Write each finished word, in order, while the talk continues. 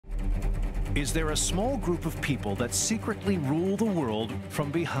Is there a small group of people that secretly rule the world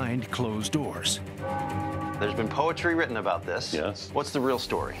from behind closed doors? There's been poetry written about this. Yes. What's the real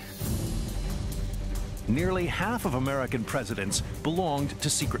story? Nearly half of American presidents belonged to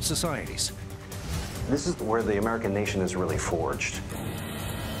secret societies. This is where the American nation is really forged.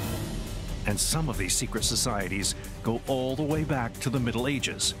 And some of these secret societies go all the way back to the Middle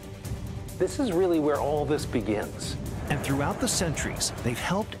Ages. This is really where all this begins. And throughout the centuries, they've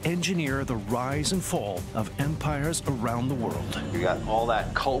helped engineer the rise and fall of empires around the world. You got all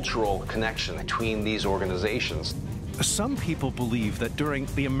that cultural connection between these organizations. Some people believe that during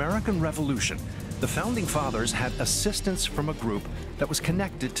the American Revolution, the Founding Fathers had assistance from a group that was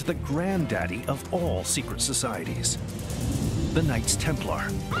connected to the granddaddy of all secret societies, the Knights Templar.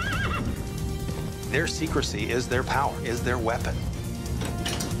 Their secrecy is their power, is their weapon.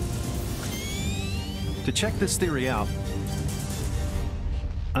 To check this theory out,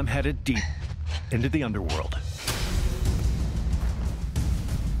 I'm headed deep into the underworld.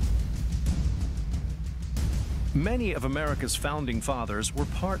 Many of America's founding fathers were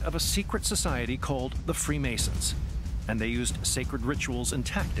part of a secret society called the Freemasons, and they used sacred rituals and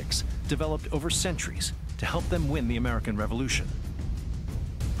tactics developed over centuries to help them win the American Revolution.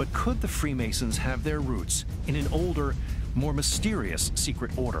 But could the Freemasons have their roots in an older, more mysterious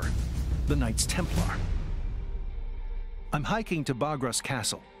secret order, the Knights Templar? I'm hiking to Bagras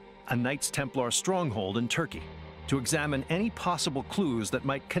Castle, a Knights Templar stronghold in Turkey, to examine any possible clues that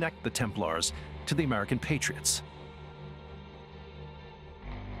might connect the Templars to the American patriots.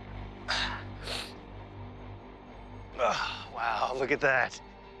 Oh, wow, look at that.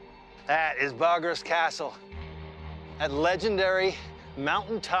 That is Bagras Castle. That legendary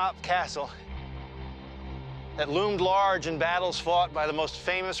mountaintop castle that loomed large in battles fought by the most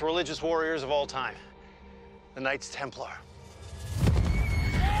famous religious warriors of all time, the Knights Templar.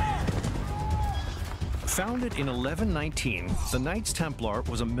 Founded in 1119, the Knights Templar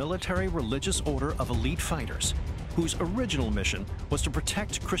was a military religious order of elite fighters whose original mission was to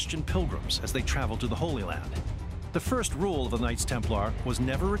protect Christian pilgrims as they traveled to the Holy Land. The first rule of the Knights Templar was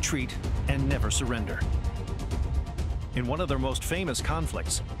never retreat and never surrender. In one of their most famous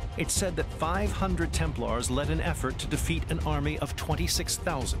conflicts, it's said that 500 Templars led an effort to defeat an army of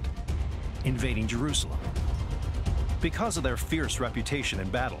 26,000, invading Jerusalem. Because of their fierce reputation in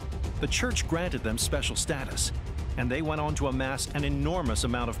battle, the church granted them special status, and they went on to amass an enormous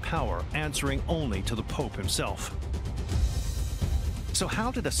amount of power, answering only to the Pope himself. So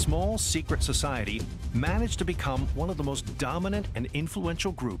how did a small secret society manage to become one of the most dominant and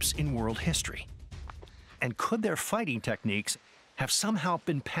influential groups in world history? And could their fighting techniques have somehow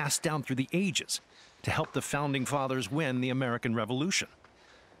been passed down through the ages to help the Founding Fathers win the American Revolution?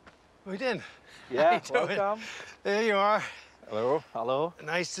 We did. Yeah, How you doing? welcome. There you are. Hello. Hello.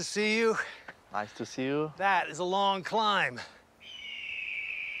 Nice to see you. Nice to see you. That is a long climb.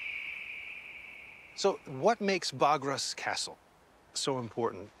 So what makes Bagras Castle so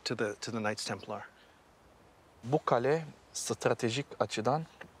important to the Knights Templar? Bu kale stratejik açıdan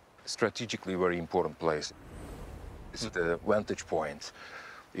Strategically very important place. It's the vantage point.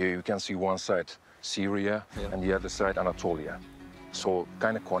 You can see one side Syria and the other side Anatolia. So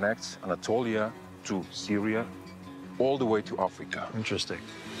kind of connects Anatolia to Syria all the way to Africa. Interesting.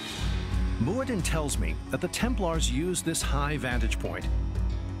 Muad'Din tells me that the Templars used this high vantage point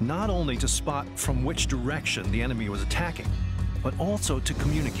not only to spot from which direction the enemy was attacking, but also to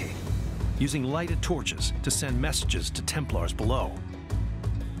communicate, using lighted torches to send messages to Templars below.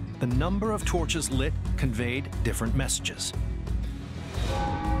 The number of torches lit conveyed different messages.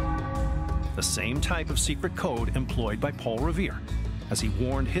 The same type of secret code employed by Paul Revere as he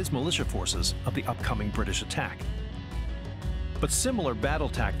warned his militia forces of the upcoming British attack. But similar battle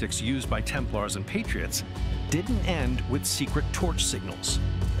tactics used by Templars and Patriots didn't end with secret torch signals.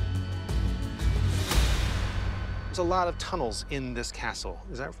 There's a lot of tunnels in this castle.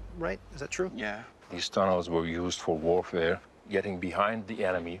 Is that right? Is that true? Yeah. These tunnels were used for warfare, getting behind the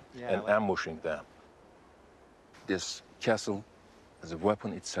enemy and ambushing them. This castle is a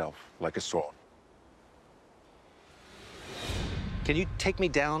weapon itself, like a sword. Can you take me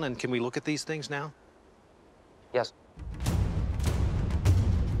down and can we look at these things now? Yes.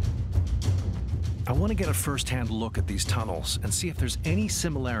 I want to get a first-hand look at these tunnels and see if there's any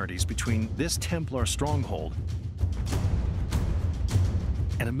similarities between this Templar stronghold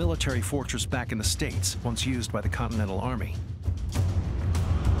and a military fortress back in the States once used by the Continental Army.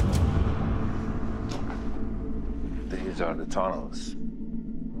 These are the tunnels.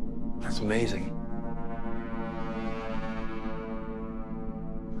 That's amazing.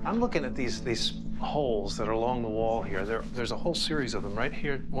 I'm looking at these holes that are along the wall here. There's a whole series of them right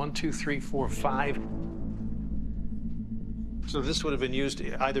here. 1, 2, 3, 4, 5. So this would have been used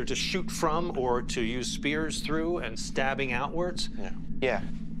either to shoot from or to use spears through and stabbing outwards? Yeah.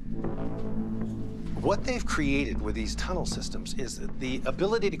 What they've created with these tunnel systems is the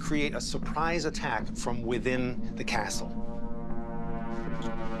ability to create a surprise attack from within the castle.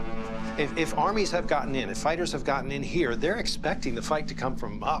 If armies have gotten in, if fighters have gotten in here, they're expecting the fight to come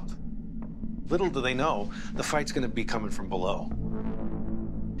from up. Little do they know, the fight's going to be coming from below.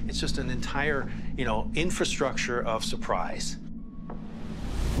 It's just an entire, infrastructure of surprise.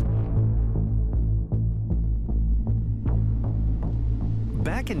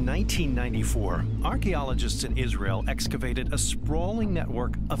 Back in 1994, archaeologists in Israel excavated a sprawling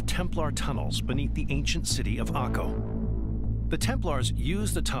network of Templar tunnels beneath the ancient city of Akko. The Templars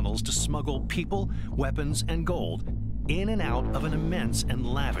used the tunnels to smuggle people, weapons, and gold in and out of an immense and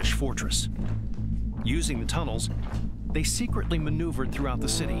lavish fortress. Using the tunnels, they secretly maneuvered throughout the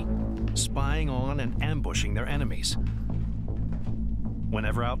city, spying on and ambushing their enemies.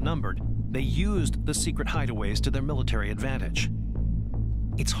 Whenever outnumbered, they used the secret hideaways to their military advantage.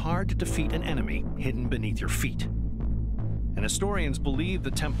 It's hard to defeat an enemy hidden beneath your feet. And historians believe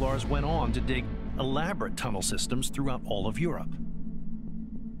the Templars went on to dig elaborate tunnel systems throughout all of Europe.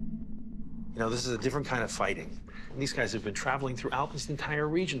 This is a different kind of fighting. These guys have been traveling throughout this entire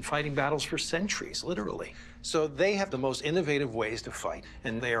region, fighting battles for centuries, literally. So they have the most innovative ways to fight,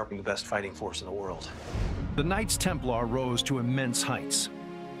 and they are the best fighting force in the world. The Knights Templar rose to immense heights.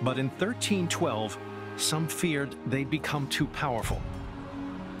 But in 1312, some feared they'd become too powerful,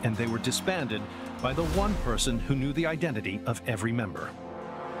 and they were disbanded by the one person who knew the identity of every member: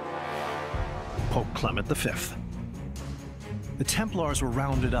 Pope Clement V. The Templars were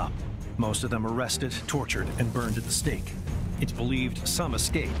rounded up, most of them arrested, tortured, and burned at the stake. It's believed some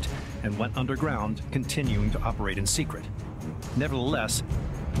escaped and went underground, continuing to operate in secret. Nevertheless,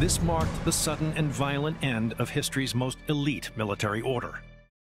 this marked the sudden and violent end of history's most elite military order.